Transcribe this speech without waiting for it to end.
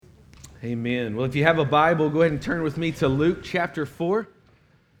Amen. Well, if you have a Bible, go ahead and turn with me to Luke chapter 4.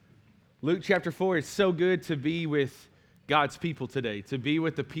 Luke chapter 4, it's so good to be with God's people today, to be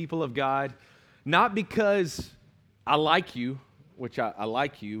with the people of God, not because I like you, which I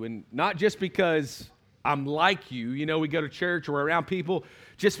like you, and not just because I'm like you. You know, we go to church or we're around people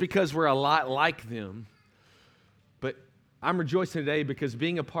just because we're a lot like them. But I'm rejoicing today because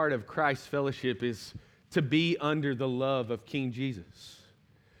being a part of Christ's fellowship is to be under the love of King Jesus.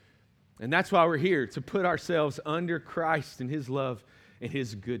 And that's why we're here, to put ourselves under Christ and His love and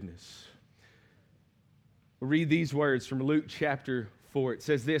His goodness. We'll read these words from Luke chapter 4. It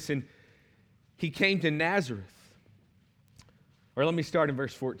says this, and He came to Nazareth. Or let me start in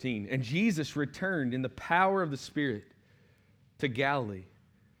verse 14. And Jesus returned in the power of the Spirit to Galilee.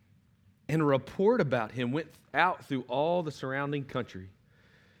 And a report about Him went out through all the surrounding country.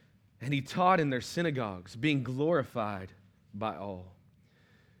 And He taught in their synagogues, being glorified by all.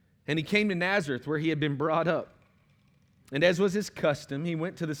 And He came to Nazareth, where He had been brought up. And as was His custom, He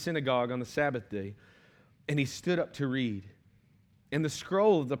went to the synagogue on the Sabbath day, and He stood up to read. And the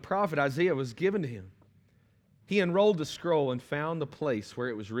scroll of the prophet Isaiah was given to Him. He unrolled the scroll and found the place where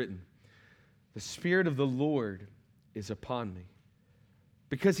it was written, "The Spirit of the Lord is upon me,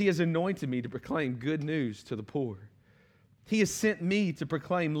 because He has anointed me to proclaim good news to the poor. He has sent me to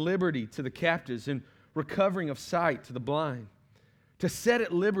proclaim liberty to the captives and recovering of sight to the blind, to set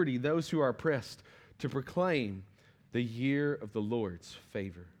at liberty those who are oppressed, to proclaim the year of the Lord's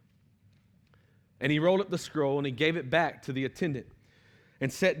favor." And He rolled up the scroll and He gave it back to the attendant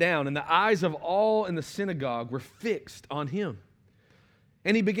and sat down. And the eyes of all in the synagogue were fixed on Him.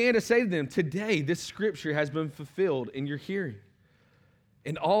 And He began to say to them, "Today this scripture has been fulfilled in your hearing."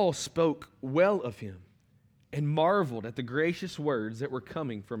 And all spoke well of Him and marveled at the gracious words that were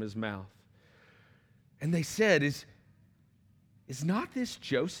coming from His mouth. And they said, Is not this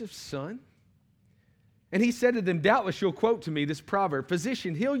Joseph's son? And He said to them, "Doubtless you'll quote to me this proverb,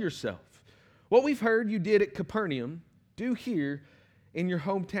 'Physician, heal yourself. What we've heard you did at Capernaum, do here in your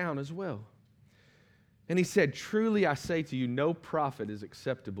hometown as well." And He said, "Truly I say to you, no prophet is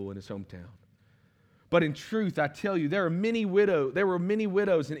acceptable in his hometown. But in truth I tell you, there were many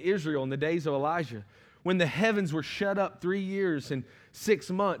widows in Israel in the days of Elijah, when the heavens were shut up 3 years and 6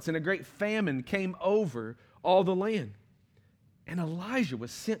 months, and a great famine came over all the land. And Elijah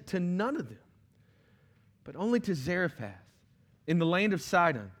was sent to none of them, but only to Zarephath in the land of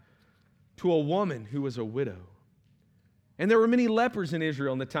Sidon, to a woman who was a widow. And there were many lepers in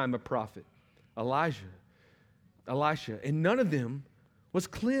Israel in the time of prophet Elisha, and none of them was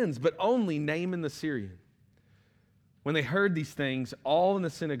cleansed, but only Naaman the Syrian. When they heard these things, all in the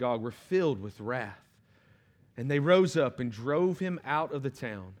synagogue were filled with wrath. And they rose up and drove him out of the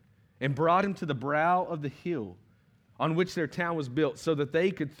town and brought him to the brow of the hill on which their town was built, so that they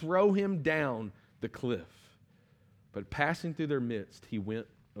could throw him down the cliff. But passing through their midst, he went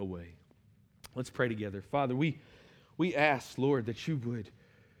away. Let's pray together. Father, we ask, Lord, that you would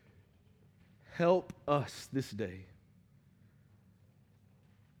help us this day.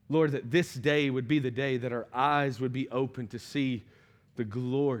 Lord, that this day would be the day that our eyes would be open to see the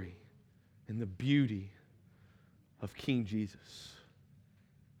glory and the beauty of King Jesus.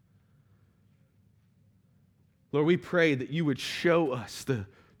 Lord, we pray that you would show us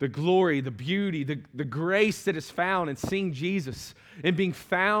the glory, the beauty, the grace that is found in seeing Jesus and being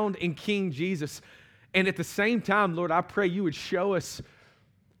found in King Jesus. And at the same time, Lord, I pray you would show us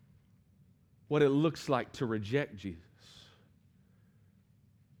what it looks like to reject Jesus,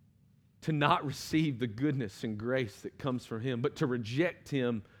 to not receive the goodness and grace that comes from Him, but to reject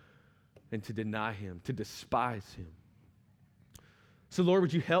Him and to deny Him, to despise Him. So, Lord,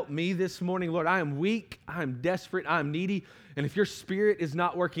 would you help me this morning? Lord, I am weak, I am desperate, I am needy, and if your Spirit is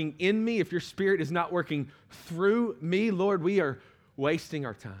not working in me, if your Spirit is not working through me, Lord, we are wasting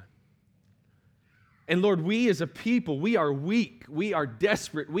our time. And Lord, we as a people, we are weak, we are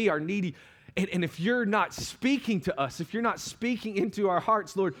desperate, we are needy, and if you're not speaking to us, if you're not speaking into our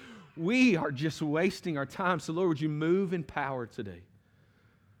hearts, Lord, we are just wasting our time. So, Lord, would you move in power today,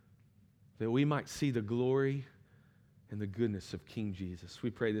 that we might see the glory and the goodness of King Jesus. We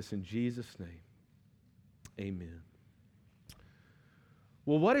pray this in Jesus' name. Amen.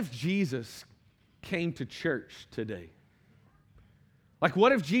 Well, what if Jesus came to church today? Like,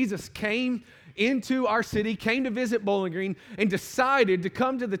 what if Jesus came into our city, came to visit Bowling Green, and decided to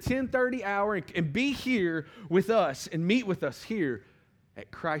come to the 10:30 hour and be here with us and meet with us here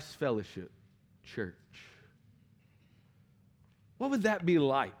at Christ Fellowship Church? What would that be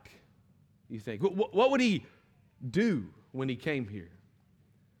like, you think? What would He do when He came here?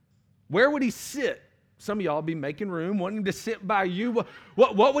 Where would He sit some of y'all be making room, wanting to sit by you.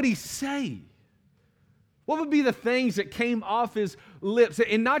 What would he say? What would be the things that came off his lips?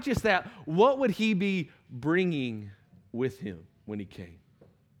 And not just that, what would he be bringing with him when he came?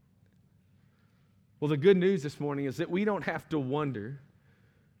 Well, the good news this morning is that we don't have to wonder.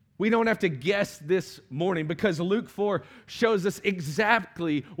 We don't have to guess this morning, because Luke 4 shows us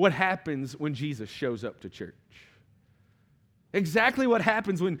exactly what happens when Jesus shows up to church. Exactly what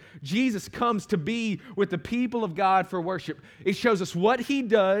happens when Jesus comes to be with the people of God for worship. It shows us what he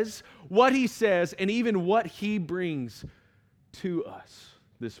does, what he says, and even what he brings to us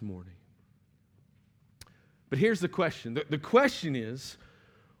this morning. But here's the question. The question is,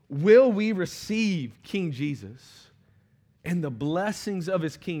 will we receive King Jesus and the blessings of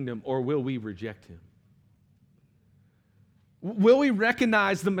his kingdom, or will we reject him? Will we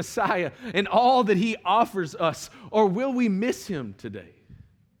recognize the Messiah and all that he offers us, or will we miss him today?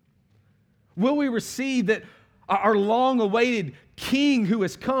 Will we receive that our long-awaited King who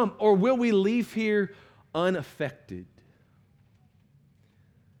has come, or will we leave here unaffected?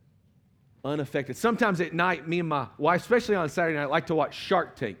 Unaffected. Sometimes at night, me and my wife, especially on Saturday night, like to watch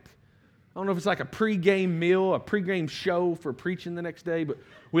Shark Tank. I don't know if it's like a pregame meal, a pregame show for preaching the next day, but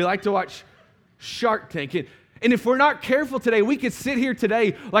we like to watch Shark Tank. And if we're not careful today, we could sit here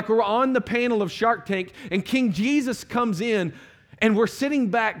today like we're on the panel of Shark Tank, and King Jesus comes in, and we're sitting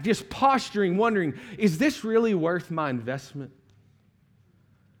back just posturing, wondering, is this really worth my investment?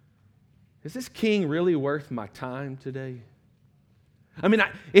 Is this king really worth my time today? I mean,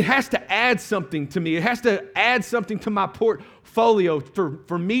 it has to add something to me. It has to add something to my portfolio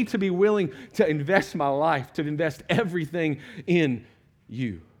for me to be willing to invest my life, to invest everything in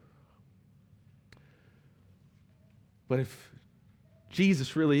you. But if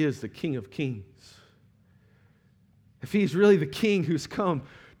Jesus really is the King of Kings, if he's really the King who's come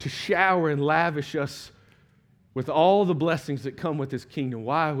to shower and lavish us with all the blessings that come with his kingdom,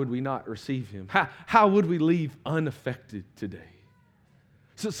 why would we not receive him? How would we leave unaffected today?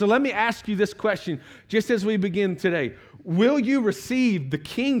 So let me ask you this question just as we begin today. Will you receive the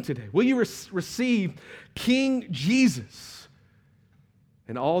King today? Will you receive King Jesus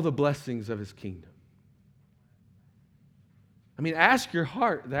and all the blessings of his kingdom? I mean, ask your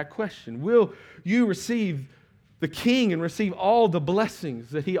heart that question. Will you receive the King and receive all the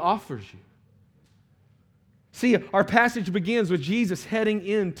blessings that he offers you? See, our passage begins with Jesus heading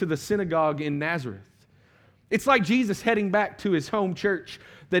into the synagogue in Nazareth. It's like Jesus heading back to his home church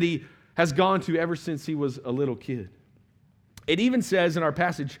that he has gone to ever since he was a little kid. It even says in our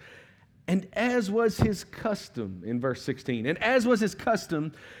passage, and as was his custom, in verse 16, and as was his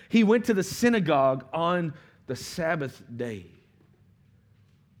custom, he went to the synagogue on the Sabbath day.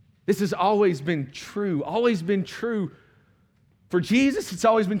 This has always been true for Jesus. It's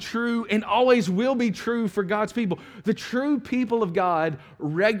always been true and always will be true for God's people. The true people of God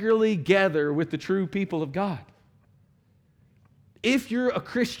regularly gather with the true people of God. If you're a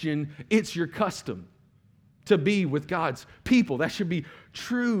Christian, it's your custom to be with God's people. That should be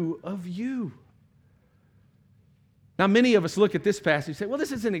true of you. Now, many of us look at this passage and say, well,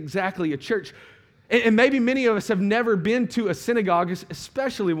 this isn't exactly a church. And maybe many of us have never been to a synagogue,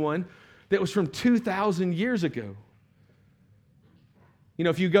 especially one that was from 2,000 years ago. You know,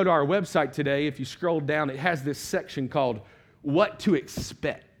 if you go to our website today, if you scroll down, it has this section called What to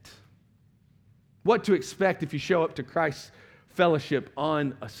Expect. What to expect if you show up to Christ's Fellowship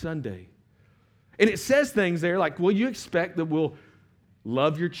on a Sunday. And it says things there like, will you expect that we'll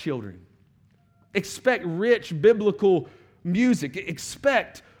love your children? Expect rich biblical music.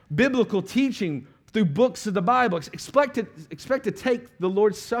 Expect biblical teaching through books of the Bible. Expect to take the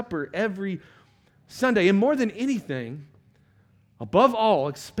Lord's Supper every Sunday. And more than anything, above all,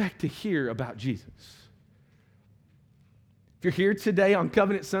 expect to hear about Jesus. If you're here today on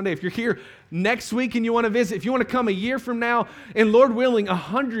Covenant Sunday, if you're here next week and you want to visit, if you want to come a year from now, and Lord willing,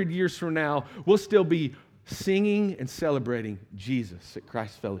 100 years from now, we'll still be singing and celebrating Jesus at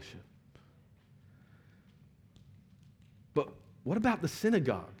Christ Fellowship. But what about the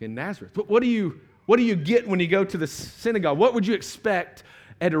synagogue in Nazareth? What do you get when you go to the synagogue? What would you expect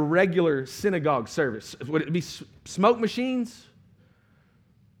at a regular synagogue service? Would it be smoke machines?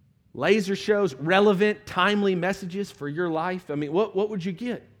 Laser shows, relevant, timely messages for your life? I mean, what would you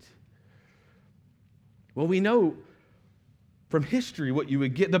get? Well, we know from history what you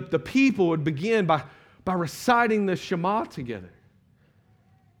would get. The people would begin by reciting the Shema together.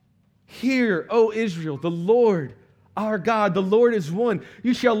 Hear, O Israel, the Lord, our God, the Lord is one.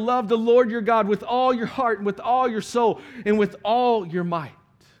 You shall love the Lord your God with all your heart and with all your soul and with all your might.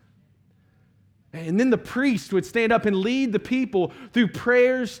 And then the priest would stand up and lead the people through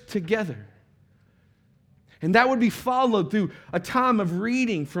prayers together. And that would be followed through a time of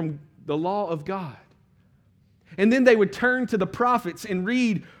reading from the law of God. And then they would turn to the prophets and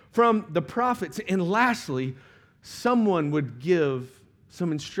read from the prophets. And lastly, someone would give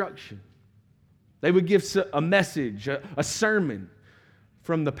some instruction. They would give a message, a sermon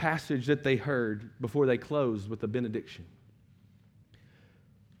from the passage that they heard before they closed with a benediction.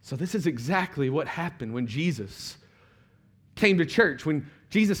 So this is exactly what happened when Jesus came to church, when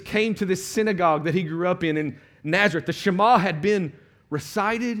Jesus came to this synagogue that he grew up in Nazareth. The Shema had been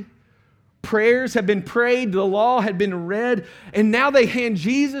recited, prayers had been prayed, the law had been read, and now they hand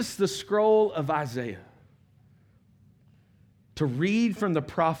Jesus the scroll of Isaiah to read from the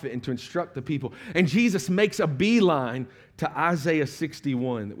prophet and to instruct the people. And Jesus makes a beeline to Isaiah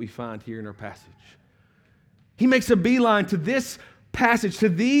 61 that we find here in our passage. He makes a beeline to this passage, to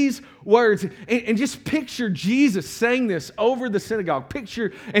these words, and just picture Jesus saying this over the synagogue.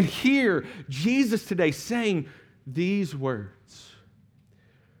 Picture and hear Jesus today saying these words.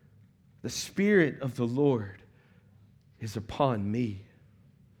 The Spirit of the Lord is upon me,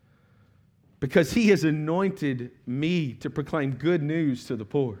 because he has anointed me to proclaim good news to the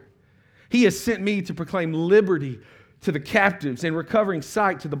poor. He has sent me to proclaim liberty to the captives and recovering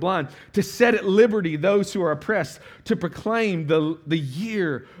sight to the blind, to set at liberty those who are oppressed, to proclaim the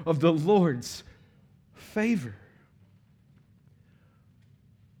year of the Lord's favor.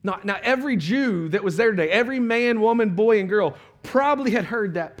 Now, every Jew that was there today, every man, woman, boy, and girl probably had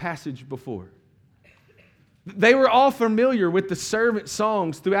heard that passage before. They were all familiar with the servant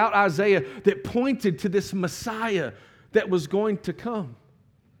songs throughout Isaiah that pointed to this Messiah that was going to come.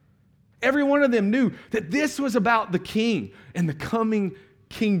 Every one of them knew that this was about the king and the coming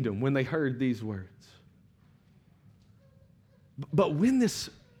kingdom when they heard these words. But when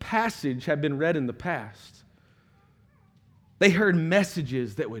this passage had been read in the past, they heard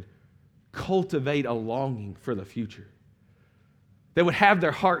messages that would cultivate a longing for the future. They would have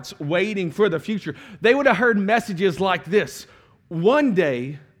their hearts waiting for the future. They would have heard messages like this: one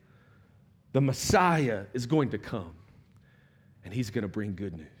day, the Messiah is going to come, and he's going to bring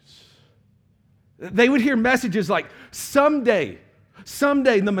good news. They would hear messages like, someday,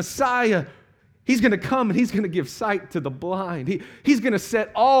 the Messiah, he's going to come and he's going to give sight to the blind. He's going to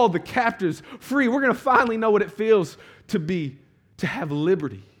set all the captives free. We're going to finally know what it feels to have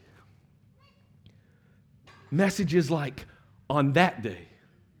liberty. Messages like, on that day,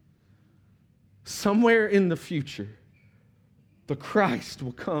 somewhere in the future, the Christ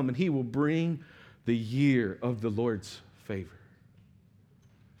will come and he will bring the year of the Lord's favor.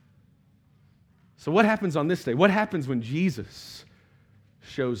 So what happens on this day? What happens when Jesus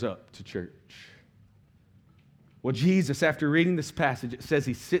shows up to church? Well, Jesus, after reading this passage, it says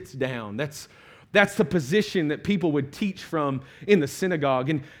he sits down. That's the position that people would teach from in the synagogue.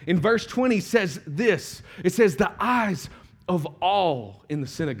 And in verse 20 says this. It says, the eyes of all in the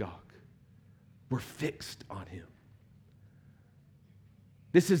synagogue were fixed on him.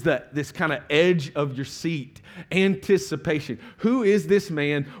 This is this kind of edge of your seat, anticipation. Who is this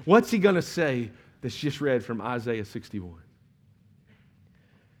man? What's he going to say? That's just read from Isaiah 61.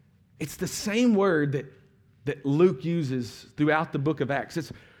 It's the same word that Luke uses throughout the book of Acts.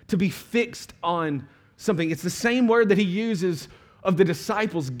 It's to be fixed on something. It's the same word that he uses of the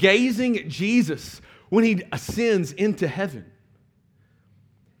disciples gazing at Jesus when he ascends into heaven.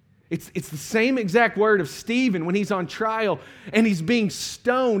 It's the same exact word of Stephen when he's on trial and he's being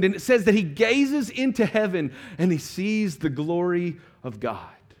stoned. And it says that he gazes into heaven and he sees the glory of God.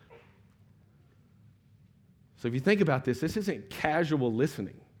 So if you think about this isn't casual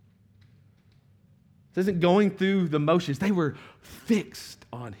listening. This isn't going through the motions. They were fixed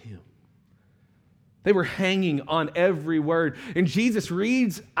on him. They were hanging on every word. And Jesus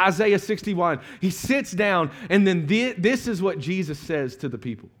reads Isaiah 61. He sits down, and then this is what Jesus says to the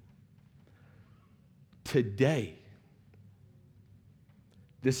people. Today,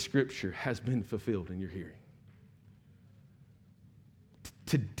 this scripture has been fulfilled in your hearing.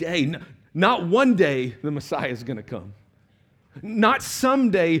 Today, not one day the Messiah is going to come. Not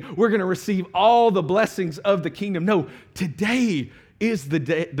someday we're going to receive all the blessings of the kingdom. No, today is the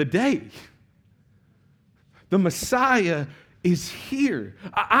day. The Messiah is here.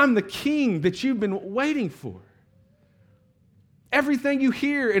 I'm the king that you've been waiting for. Everything you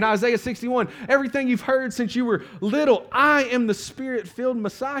hear in Isaiah 61, everything you've heard since you were little, I am the Spirit-filled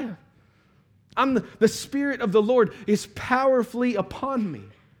Messiah. The Spirit of the Lord is powerfully upon me.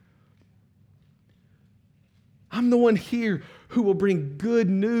 I'm the one here who will bring good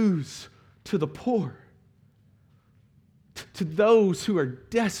news to the poor, to those who are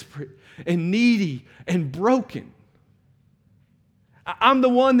desperate and needy and broken. I'm the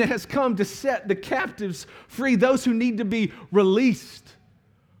one that has come to set the captives free, those who need to be released.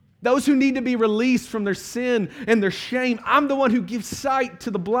 Those who need to be released from their sin and their shame. I'm the one who gives sight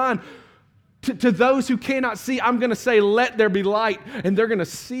to the blind. To those who cannot see, I'm going to say, let there be light, and they're going to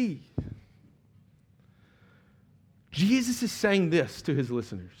see. Jesus is saying this to his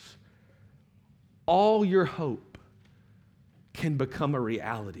listeners. All your hope can become a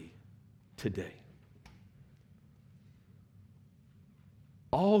reality today.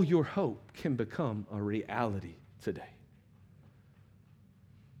 All your hope can become a reality today.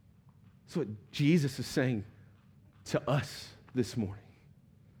 That's what Jesus is saying to us this morning.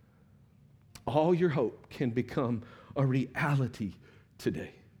 All your hope can become a reality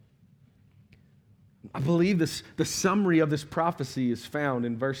today. I believe the summary of this prophecy is found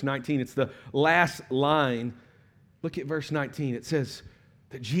in verse 19. It's the last line. Look at verse 19. It says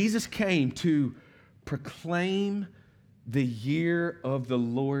that Jesus came to proclaim the year of the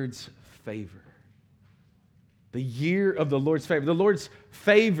Lord's favor. The year of the Lord's favor. The Lord's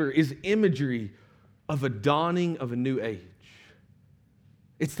favor is imagery of a dawning of a new age.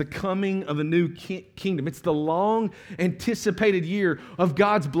 It's the coming of a new kingdom. It's the long anticipated year of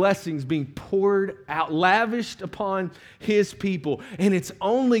God's blessings being poured out, lavished upon his people. And it's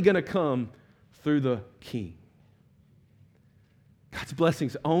only going to come through the King. God's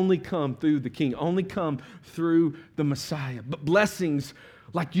blessings only come through the King, only come through the Messiah. But blessings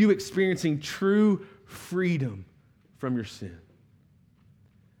like you experiencing true freedom from your sin.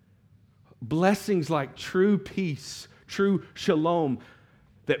 Blessings like true peace, true shalom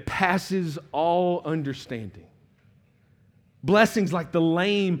that passes all understanding. Blessings like the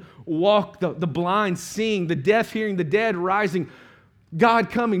lame walk, the blind seeing, the deaf hearing, the dead rising,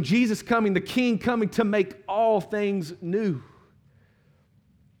 God coming, Jesus coming, the King coming to make all things new.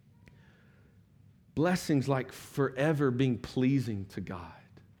 Blessings like forever being pleasing to God,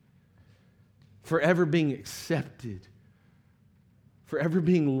 forever being accepted, forever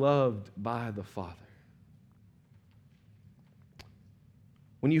being loved by the Father.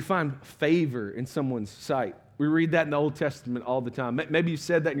 When you find favor in someone's sight, we read that in the Old Testament all the time. Maybe you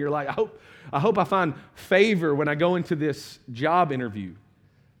said that and you're like, I hope I find favor when I go into this job interview.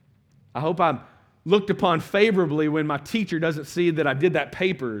 I hope I'm looked upon favorably when my teacher doesn't see that I did that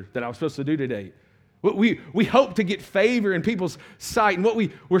paper that I was supposed to do today. We hope to get favor in people's sight. And what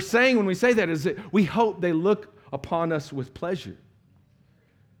we're saying when we say that is that we hope they look upon us with pleasure.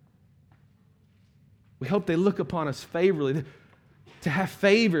 We hope they look upon us favorably. To have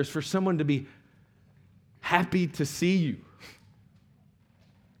favors for someone to be happy to see you.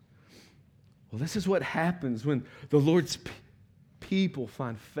 Well, this is what happens when the Lord's people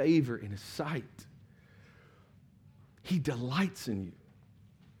find favor in his sight. He delights in you.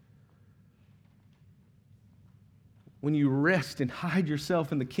 When you rest and hide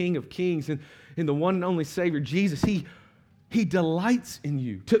yourself in the King of Kings and in the one and only Savior, Jesus, He delights in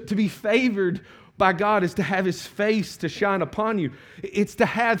you. To be favored by God is to have his face to shine upon you. It's to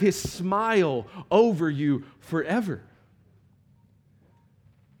have his smile over you forever.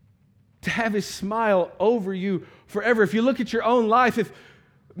 To have his smile over you forever. If you look at your own life, if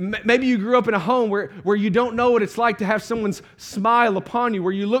maybe you grew up in a home where you don't know what it's like to have someone's smile upon you,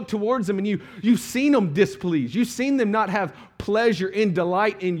 where you look towards them and you've seen them displeased. You've seen them not have pleasure and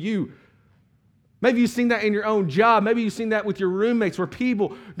delight in you. Maybe you've seen that in your own job. Maybe you've seen that with your roommates where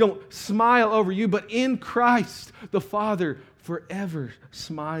people don't smile over you. But in Christ, the Father forever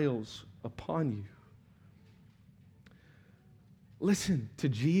smiles upon you. Listen to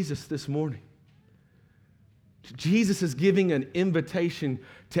Jesus this morning. Jesus is giving an invitation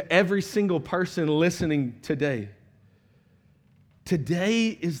to every single person listening today. Today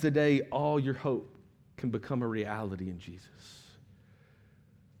is the day all your hope can become a reality in Jesus.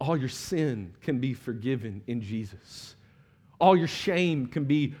 All your sin can be forgiven in Jesus. All your shame can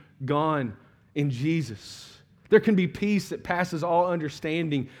be gone in Jesus. There can be peace that passes all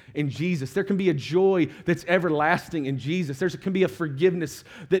understanding in Jesus. There can be a joy that's everlasting in Jesus. There can be a forgiveness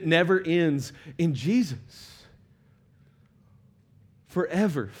that never ends in Jesus.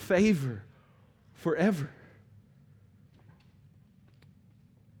 Forever, favor, forever.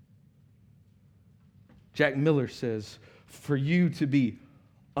 Jack Miller says, for you to be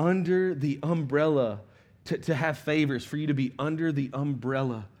under the umbrella, to have favors, for you to be under the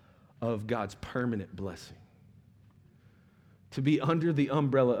umbrella of God's permanent blessing. To be under the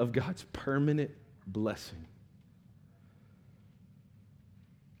umbrella of God's permanent blessing.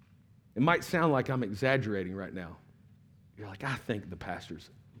 It might sound like I'm exaggerating right now. You're like, I think the pastor's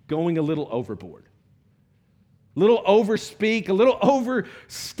going a little overboard. little overspeak, a little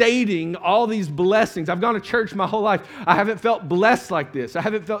overstating all these blessings. I've gone to church my whole life. I haven't felt blessed like this. I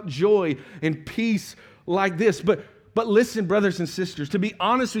haven't felt joy and peace like this. But listen, brothers and sisters, to be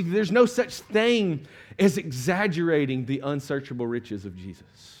honest with you, there's no such thing as exaggerating the unsearchable riches of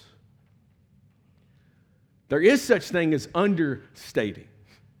Jesus. There is such thing as understating.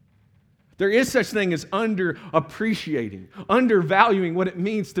 There is such thing as underappreciating, undervaluing what it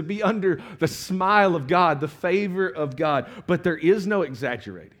means to be under the smile of God, the favor of God. But there is no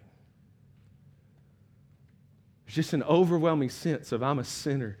exaggerating. There's just an overwhelming sense of I'm a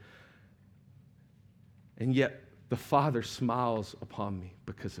sinner, and yet the Father smiles upon me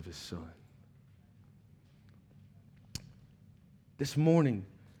because of His Son. This morning,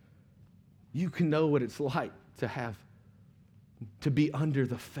 you can know what it's like to be under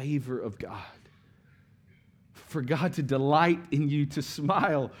the favor of God. For God to delight in you, to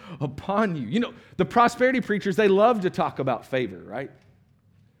smile upon you. You know, the prosperity preachers, they love to talk about favor, right?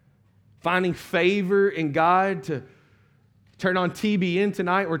 Finding favor in God. To turn on TBN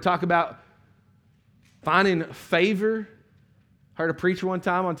tonight, we're talking about finding favor. Heard a preacher one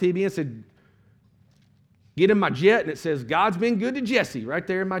time on TBN said, get in my jet, and it says, God's been good to Jesse right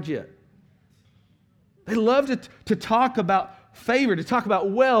there in my jet. They love to talk about favor, to talk about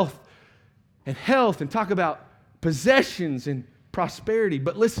wealth and health, and talk about possessions and prosperity.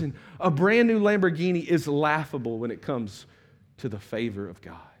 But listen, a brand new Lamborghini is laughable when it comes to the favor of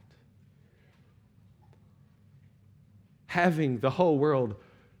God. Having the whole world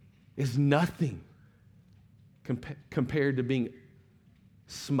is nothing compared to being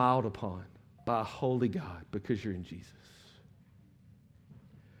smiled upon by a holy God because you're in Jesus.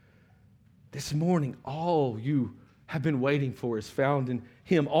 This morning, all you have been waiting for is found in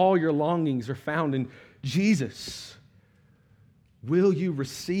Him. All your longings are found in Jesus. Will you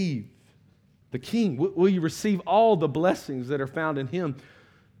receive the King? Will you receive all the blessings that are found in Him?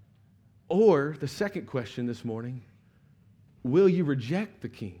 Or, the second question this morning, will you reject the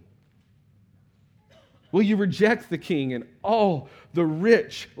King? Will you reject the King and all the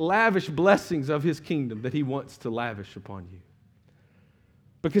rich, lavish blessings of His kingdom that He wants to lavish upon you?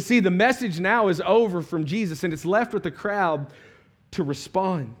 Because see, the message now is over from Jesus, and it's left with the crowd to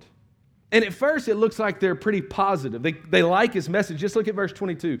respond. And at first, it looks like they're pretty positive. They like His message. Just look at verse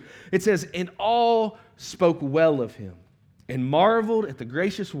 22. It says, and all spoke well of Him and marveled at the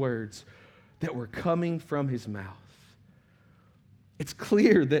gracious words that were coming from His mouth. It's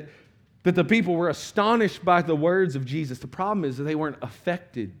clear that the people were astonished by the words of Jesus. The problem is that they weren't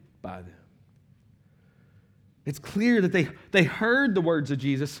affected by them. It's clear that they heard the words of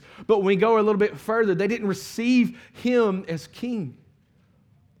Jesus, but when we go a little bit further, they didn't receive Him as King.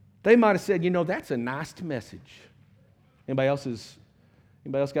 They might have said, that's a nice message. Anybody else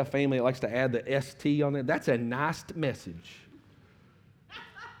got family that likes to add the ST on there? That's a nice message.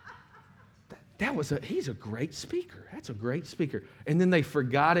 He's a great speaker. That's a great speaker. And then they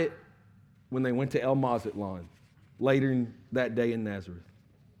forgot it when they went to El Mazatlan later in that day in Nazareth.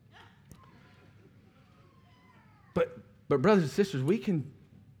 But brothers and sisters, we can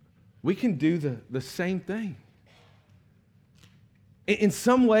do the same thing. In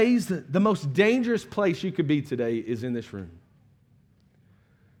some ways, the most dangerous place you could be today is in this room.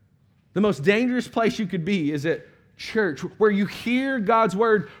 The most dangerous place you could be is at church, where you hear God's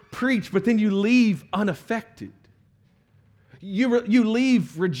word preached, but then you leave unaffected. You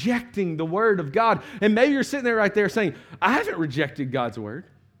leave rejecting the word of God. And maybe you're sitting there right there saying, I haven't rejected God's word.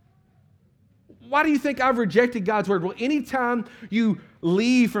 Why do you think I've rejected God's word? Well, anytime you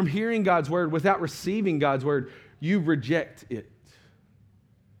leave from hearing God's word without receiving God's word, you reject it.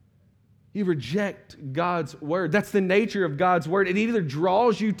 You reject God's word. That's the nature of God's word. It either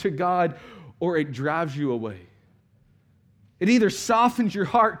draws you to God or it drives you away. It either softens your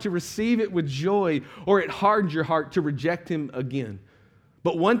heart to receive it with joy or it hardens your heart to reject Him again.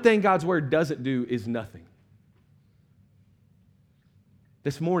 But one thing God's word doesn't do is nothing.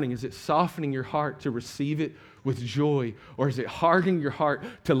 This morning, is it softening your heart to receive it with joy, or is it hardening your heart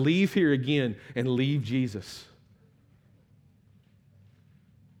to leave here again and leave Jesus?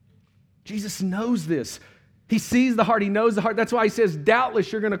 Jesus knows this. He sees the heart. He knows the heart. That's why He says,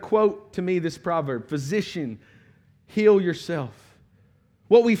 doubtless you're going to quote to me this proverb, physician, heal yourself.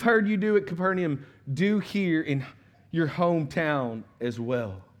 What we've heard you do at Capernaum, do here in your hometown as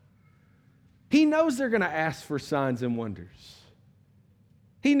well. He knows they're going to ask for signs and wonders.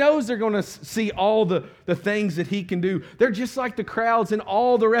 He knows they're going to see all the things that He can do. They're just like the crowds in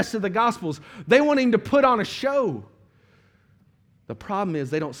all the rest of the Gospels. They want Him to put on a show. The problem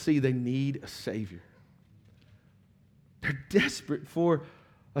is they don't see they need a Savior. They're desperate for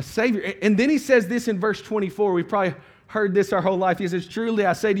a Savior. And then he says this in verse 24. We've probably heard this our whole life. He says, truly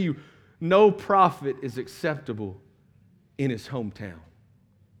I say to you, no prophet is acceptable in his hometown.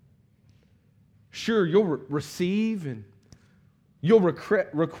 Sure, you'll receive and you'll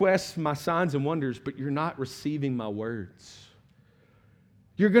request my signs and wonders, but you're not receiving my words.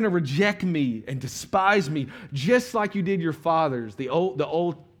 You're going to reject me and despise me just like you did your fathers, the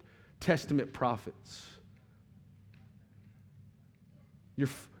Old Testament prophets.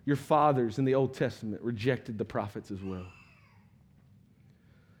 Your fathers in the Old Testament rejected the prophets as well.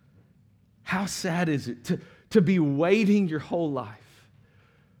 How sad is it to be waiting your whole life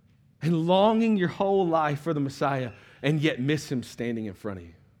and longing your whole life for the Messiah and yet miss him standing in front of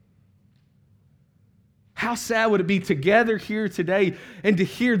you? How sad would it be to gather here today and to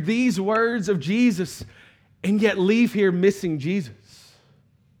hear these words of Jesus and yet leave here missing Jesus?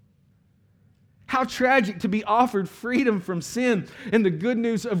 How tragic to be offered freedom from sin and the good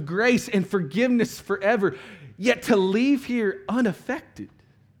news of grace and forgiveness forever, yet to leave here unaffected.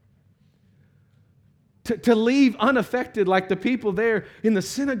 To leave unaffected like the people there in the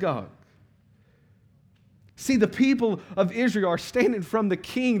synagogue. See, the people of Israel are standing from the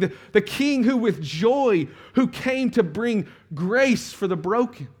king, the king who with joy, who came to bring grace for the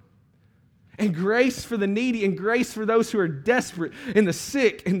broken, and grace for the needy, and grace for those who are desperate, and the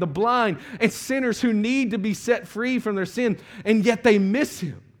sick, and the blind, and sinners who need to be set free from their sin, and yet they miss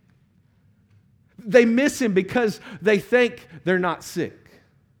him. They miss him because they think they're not sick.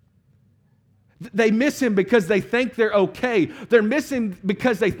 They miss him because they think they're okay. They're missing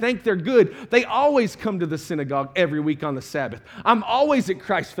because they think they're good. They always come to the synagogue every week on the Sabbath. I'm always at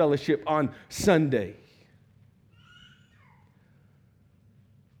Christ Fellowship on Sunday.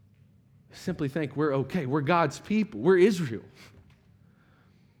 Simply think we're okay. We're God's people. We're Israel.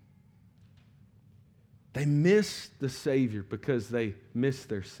 They miss the Savior because they miss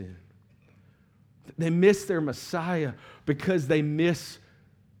their sin. They miss their Messiah because they miss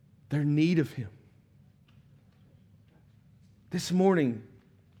their need of him. This morning,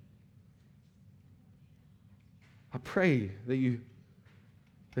 I pray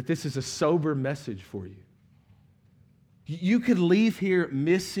that this is a sober message for you. You could leave here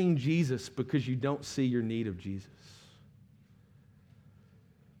missing Jesus because you don't see your need of Jesus.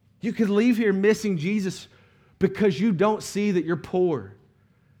 You could leave here missing Jesus because you don't see that you're poor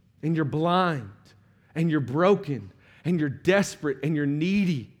and you're blind and you're broken and you're desperate and you're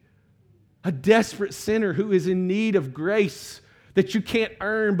needy. A desperate sinner who is in need of grace that you can't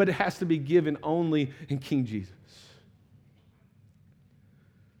earn, but it has to be given only in King Jesus.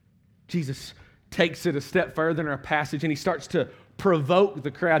 Jesus takes it a step further in our passage and he starts to provoke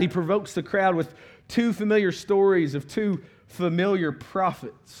the crowd. He provokes the crowd with two familiar stories of two familiar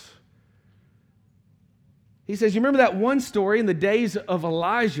prophets. He says, you remember that one story in the days of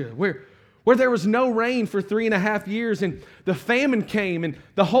Elijah where there was no rain for 3.5 years and the famine came and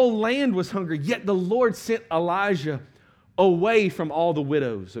the whole land was hungry, yet the Lord sent Elijah away from all the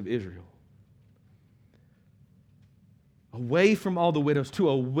widows of Israel. Away from all the widows to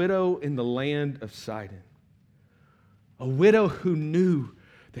a widow in the land of Sidon. A widow who knew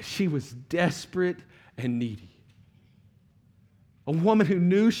that she was desperate and needy. A woman who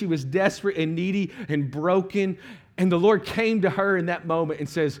knew she was desperate and needy and broken. And the Lord came to her in that moment and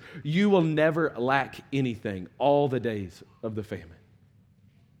says, you will never lack anything all the days of the famine.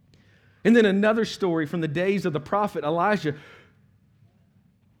 And then another story from the days of the prophet Elijah.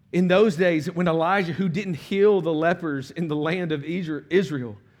 In those days, when Elijah, who didn't heal the lepers in the land of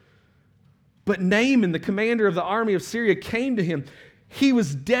Israel, but Naaman, the commander of the army of Syria, came to him, he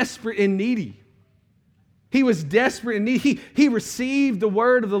was desperate and needy. He was desperate and needy. He received the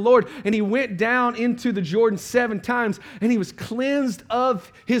word of the Lord and he went down into the Jordan 7 times and he was cleansed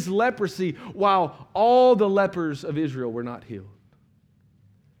of his leprosy while all the lepers of Israel were not healed.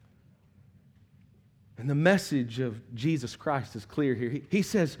 And the message of Jesus Christ is clear here. He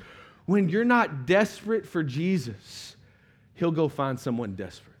says, when you're not desperate for Jesus, he'll go find someone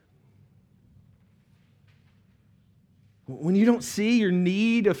desperate. When you don't see your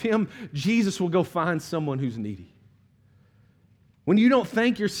need of him, Jesus will go find someone who's needy. When you don't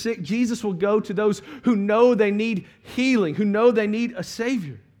think you're sick, Jesus will go to those who know they need healing, who know they need a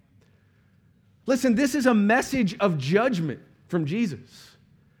Savior. Listen, this is a message of judgment from Jesus.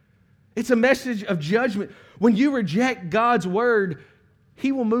 It's a message of judgment. When you reject God's word,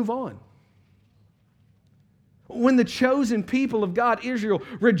 he will move on. When the chosen people of God, Israel,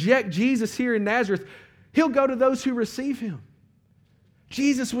 reject Jesus here in Nazareth, he'll go to those who receive him.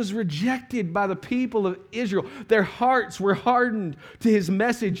 Jesus was rejected by the people of Israel. Their hearts were hardened to his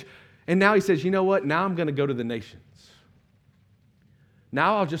message. And now he says, you know what? Now I'm going to go to the nations.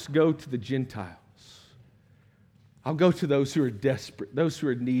 Now I'll just go to the Gentiles. I'll go to those who are desperate, those who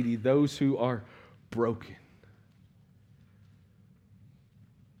are needy, those who are broken.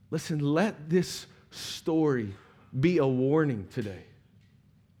 Listen, let this story be a warning today.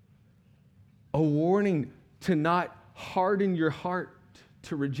 A warning to not harden your heart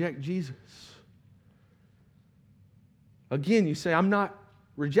to reject Jesus. Again, you say, I'm not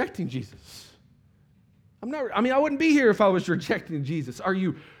rejecting Jesus. I wouldn't be here if I was rejecting Jesus. Are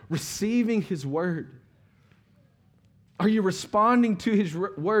you receiving His word? Are you responding to His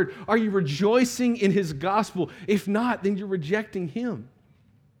word? Are you rejoicing in His gospel? If not, then you're rejecting Him.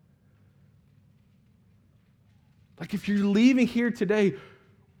 Like if you're leaving here today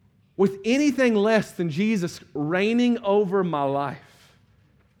with anything less than Jesus reigning over my life,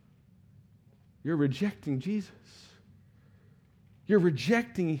 you're rejecting Jesus. You're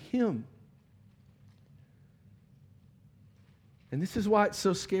rejecting Him. And this is why it's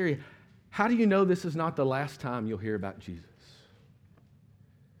so scary. How do you know this is not the last time you'll hear about Jesus?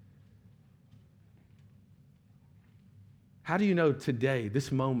 How do you know today,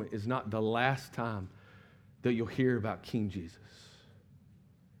 this moment, is not the last time that you'll hear about King Jesus?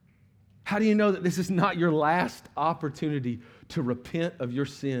 How do you know that this is not your last opportunity to repent of your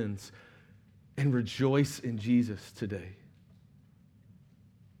sins and rejoice in Jesus today?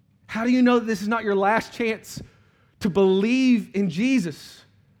 How do you know that this is not your last chance to believe in Jesus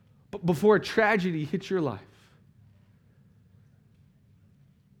before a tragedy hits your life?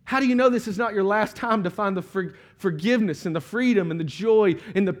 How do you know this is not your last time to find the forgiveness and the freedom and the joy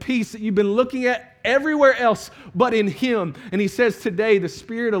and the peace that you've been looking at everywhere else but in Him? And He says today, the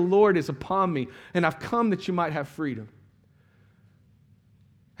Spirit of the Lord is upon me, and I've come that you might have freedom.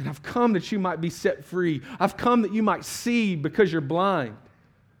 And I've come that you might be set free. I've come that you might see because you're blind.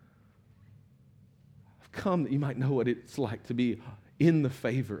 I've come that you might know what it's like to be in the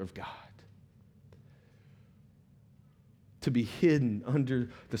favor of God. To be hidden under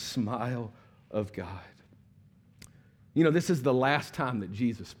the smile of God. You know, this is the last time that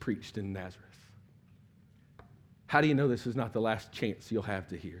Jesus preached in Nazareth. How do you know this is not the last chance you'll have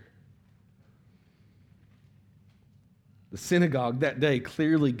to hear? The synagogue that day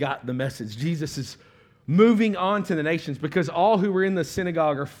clearly got the message. Jesus is moving on to the nations because all who were in the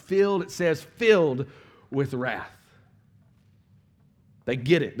synagogue are filled, it says, filled with wrath. They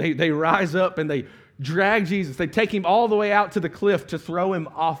get it. They rise up and they drag Jesus. They take Him all the way out to the cliff to throw Him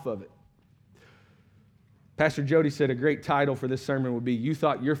off of it. Pastor Jody said a great title for this sermon would be, "You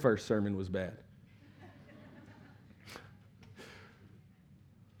Thought Your First Sermon Was Bad."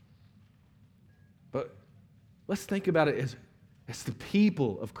 But let's think about it as the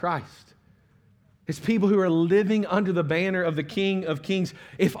people of Christ. As people who are living under the banner of the King of Kings.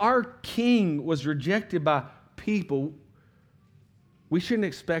 If our King was rejected by people, we shouldn't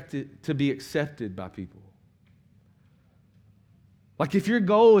expect it to be accepted by people. Like if your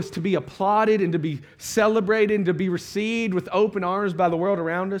goal is to be applauded and to be celebrated and to be received with open arms by the world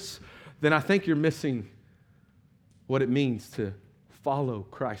around us, then I think you're missing what it means to follow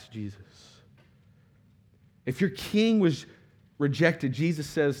Christ Jesus. If your King was rejected, Jesus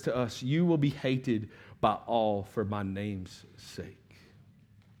says to us, you will be hated by all for my name's sake.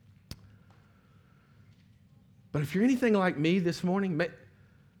 But if you're anything like me this morning,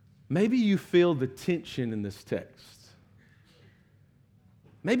 maybe you feel the tension in this text.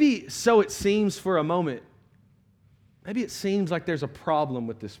 Maybe so it seems for a moment. Maybe it seems like there's a problem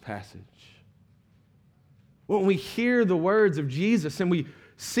with this passage. When we hear the words of Jesus and we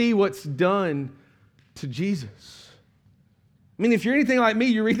see what's done to Jesus. I mean, if you're anything like me,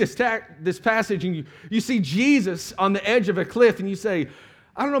 you read this passage and you see Jesus on the edge of a cliff and you say,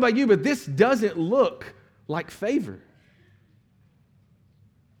 I don't know about you, but this doesn't look like favor.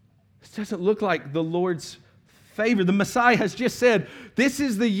 This doesn't look like the Lord's favor. The Messiah has just said, this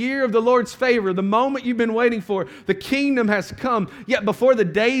is the year of the Lord's favor, the moment you've been waiting for. The kingdom has come. Yet before the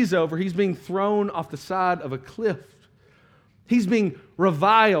day's over, He's being thrown off the side of a cliff. He's being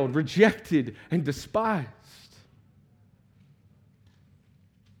reviled, rejected, and despised.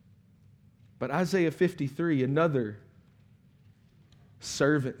 But Isaiah 53, another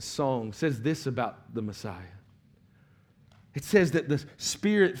servant song, says this about the Messiah. It says that the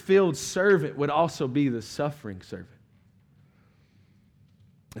Spirit-filled servant would also be the suffering servant.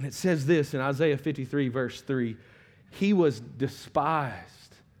 And it says this in Isaiah 53, verse 3, He was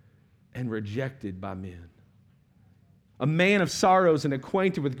despised and rejected by men. A man of sorrows and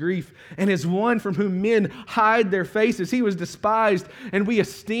acquainted with grief, and as one from whom men hide their faces. He was despised, and we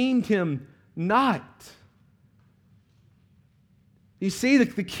esteemed Him not. You see,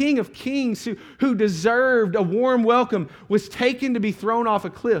 the King of Kings who deserved a warm welcome was taken to be thrown off a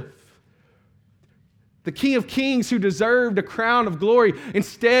cliff. The King of Kings who deserved a crown of glory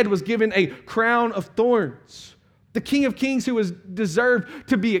instead was given a crown of thorns. The King of Kings who was deserved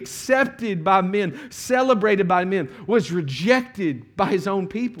to be accepted by men, celebrated by men, was rejected by his own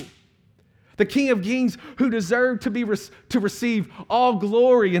people. The King of Kings who deserved to receive all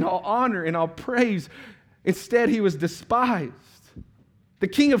glory and all honor and all praise, instead he was despised. The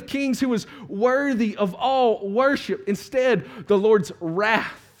King of Kings who was worthy of all worship, instead the Lord's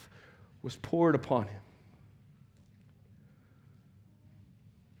wrath was poured upon him.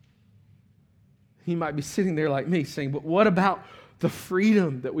 He might be sitting there like me saying, but what about the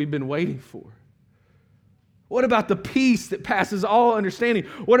freedom that we've been waiting for? What about the peace that passes all understanding?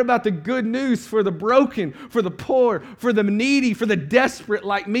 What about the good news for the broken, for the poor, for the needy, for the desperate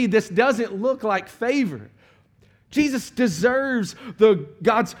like me? This doesn't look like favor. Jesus deserves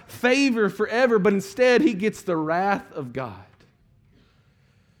God's favor forever, but instead he gets the wrath of God.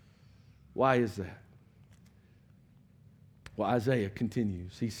 Why is that? Well, Isaiah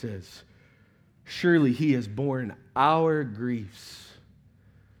continues. He says, surely he has borne our griefs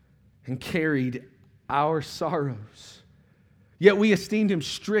and carried our sorrows. Yet we esteemed him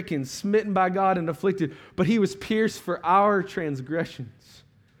stricken, smitten by God, and afflicted. But he was pierced for our transgressions.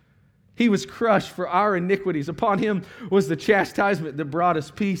 He was crushed for our iniquities. Upon him was the chastisement that brought us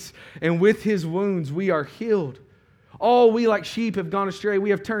peace, and with his wounds we are healed. All we like sheep have gone astray.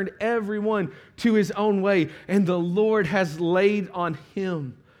 We have turned everyone to his own way, and the Lord has laid on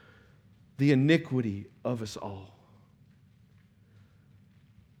him the iniquity of us all.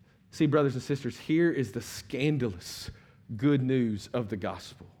 See, brothers and sisters, here is the scandalous good news of the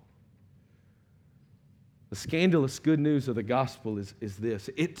gospel. The scandalous good news of the gospel is this.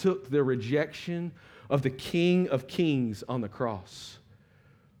 It took the rejection of the King of Kings on the cross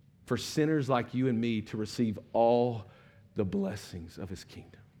for sinners like you and me to receive all the blessings of his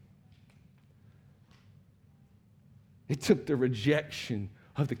kingdom. It took the rejection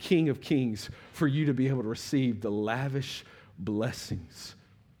of the King of Kings for you to be able to receive the lavish blessings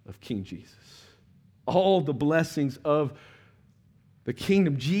of King Jesus. All the blessings of the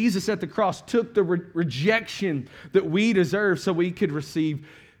kingdom. Jesus at the cross took the rejection that we deserve so we could receive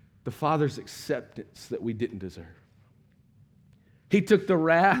the Father's acceptance that we didn't deserve. He took the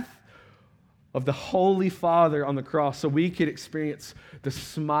wrath of the Holy Father on the cross so we could experience the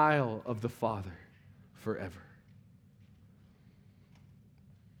smile of the Father forever.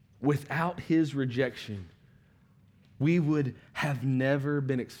 Without his rejection, we would have never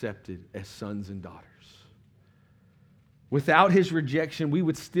been accepted as sons and daughters. Without his rejection, we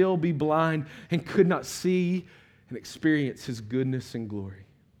would still be blind and could not see and experience his goodness and glory.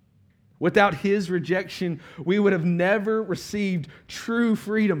 Without his rejection, we would have never received true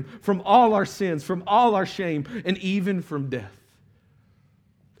freedom from all our sins, from all our shame, and even from death.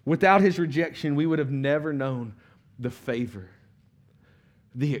 Without his rejection, we would have never known the favor,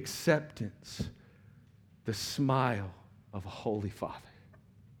 the acceptance, the smile of a holy Father.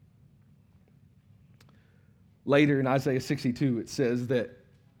 Later in Isaiah 62, it says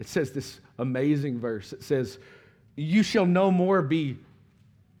this amazing verse. It says, you shall no more be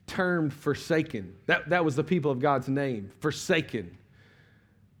termed forsaken. That was the people of God's name, forsaken.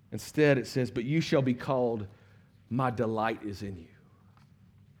 Instead, it says, but you shall be called, my delight is in you.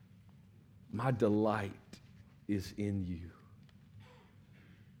 My delight is in you.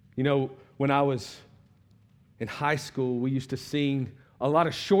 You know, when I was in high school, we used to sing a lot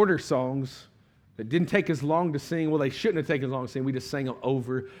of shorter songs that didn't take as long to sing. Well, they shouldn't have taken as long to sing. We just sang them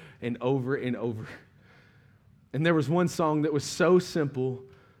over and over and over. And there was one song that was so simple,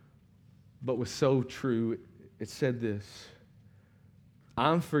 but was so true. It said this,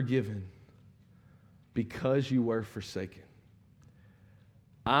 I'm forgiven because you were forsaken.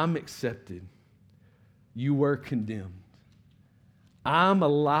 I'm accepted. You were condemned. I'm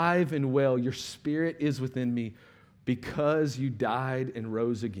alive and well. Your spirit is within me because you died and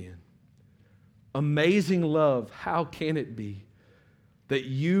rose again. Amazing love, how can it be that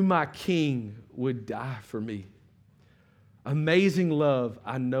you, my King, would die for me? Amazing love,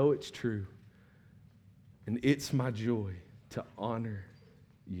 I know it's true. And it's my joy to honor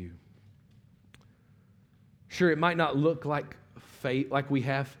you. Sure, it might not look like we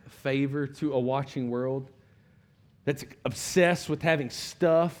have favor to a watching world that's obsessed with having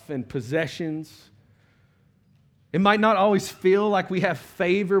stuff and possessions. It might not always feel like we have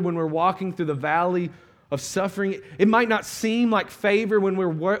favor when we're walking through the valley of suffering. It might not seem like favor when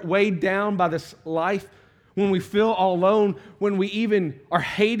we're weighed down by this life, when we feel all alone, when we even are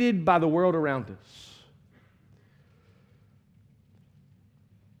hated by the world around us.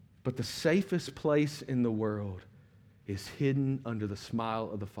 But the safest place in the world is hidden under the smile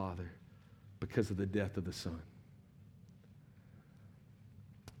of the Father because of the death of the Son.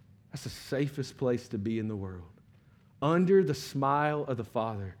 That's the safest place to be in the world. Under the smile of the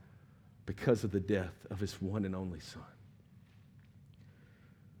Father because of the death of His one and only Son.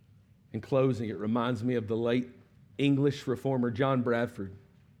 In closing, it reminds me of the late English reformer John Bradford,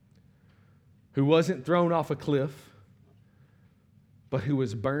 who wasn't thrown off a cliff, but who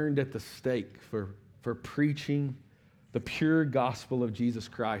was burned at the stake for preaching the pure gospel of Jesus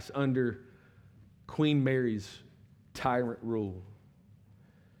Christ under Queen Mary's tyrant rule.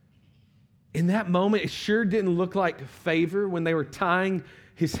 In that moment, it sure didn't look like favor when they were tying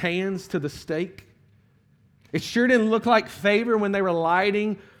his hands to the stake. It sure didn't look like favor when they were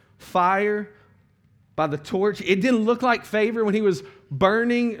lighting fire by the torch. It didn't look like favor when he was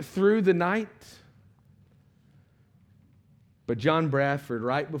burning through the night. But John Bradford,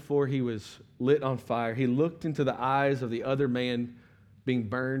 right before he was lit on fire, he looked into the eyes of the other man being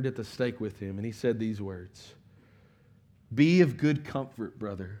burned at the stake with him, and he said these words, "Be of good comfort,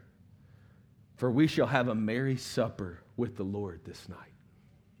 brother, for we shall have a merry supper with the Lord this night."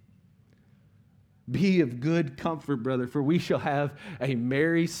 Be of good comfort, brother, for we shall have a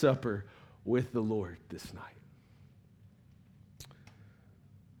merry supper with the Lord this night.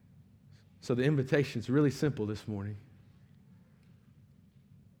 So the invitation is really simple this morning.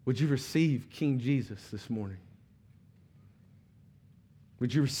 Would you receive King Jesus this morning?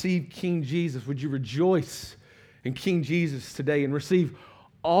 Would you receive King Jesus? Would you rejoice in King Jesus today and receive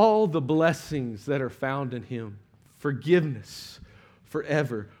all the blessings that are found in Him? Forgiveness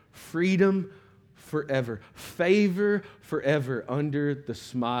forever, freedom forever, favor forever under the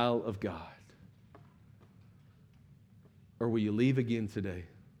smile of God. Or will you leave again today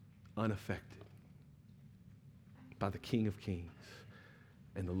unaffected by the King of Kings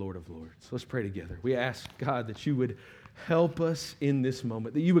and the Lord of Lords? Let's pray together. We ask, God, that you would help us in this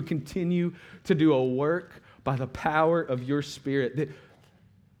moment, that you would continue to do a work by the power of your Spirit,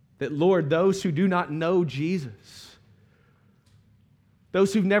 that Lord, those who do not know Jesus,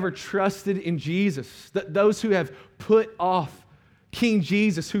 those who've never trusted in Jesus, that those who have put off King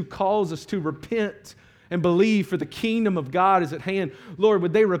Jesus, who calls us to repent and believe, for the kingdom of God is at hand. Lord,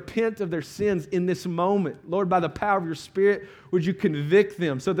 would they repent of their sins in this moment? Lord, by the power of your Spirit, would you convict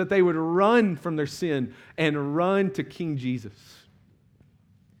them so that they would run from their sin and run to King Jesus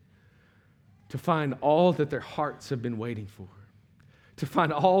to find all that their hearts have been waiting for, to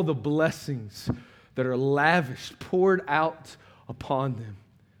find all the blessings that are lavished, poured out upon them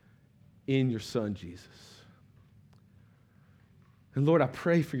in your Son, Jesus. And Lord, I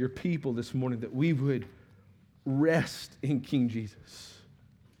pray for your people this morning that we would rest in King Jesus.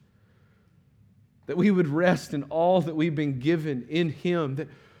 That we would rest in all that we've been given in Him.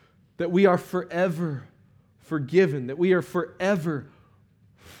 That we are forever forgiven. That we are forever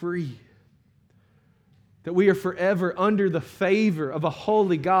free. That we are forever under the favor of a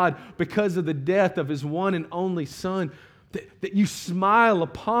holy God because of the death of His one and only Son. That you smile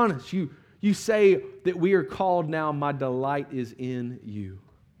upon us. You say that we are called now, my delight is in you.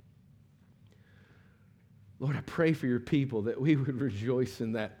 Lord, I pray for your people that we would rejoice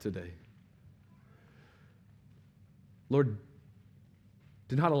in that today. Lord,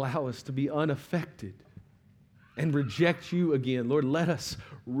 do not allow us to be unaffected and reject you again. Lord, let us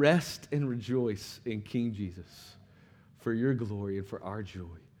rest and rejoice in King Jesus for your glory and for our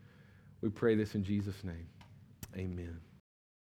joy. We pray this in Jesus' name. Amen.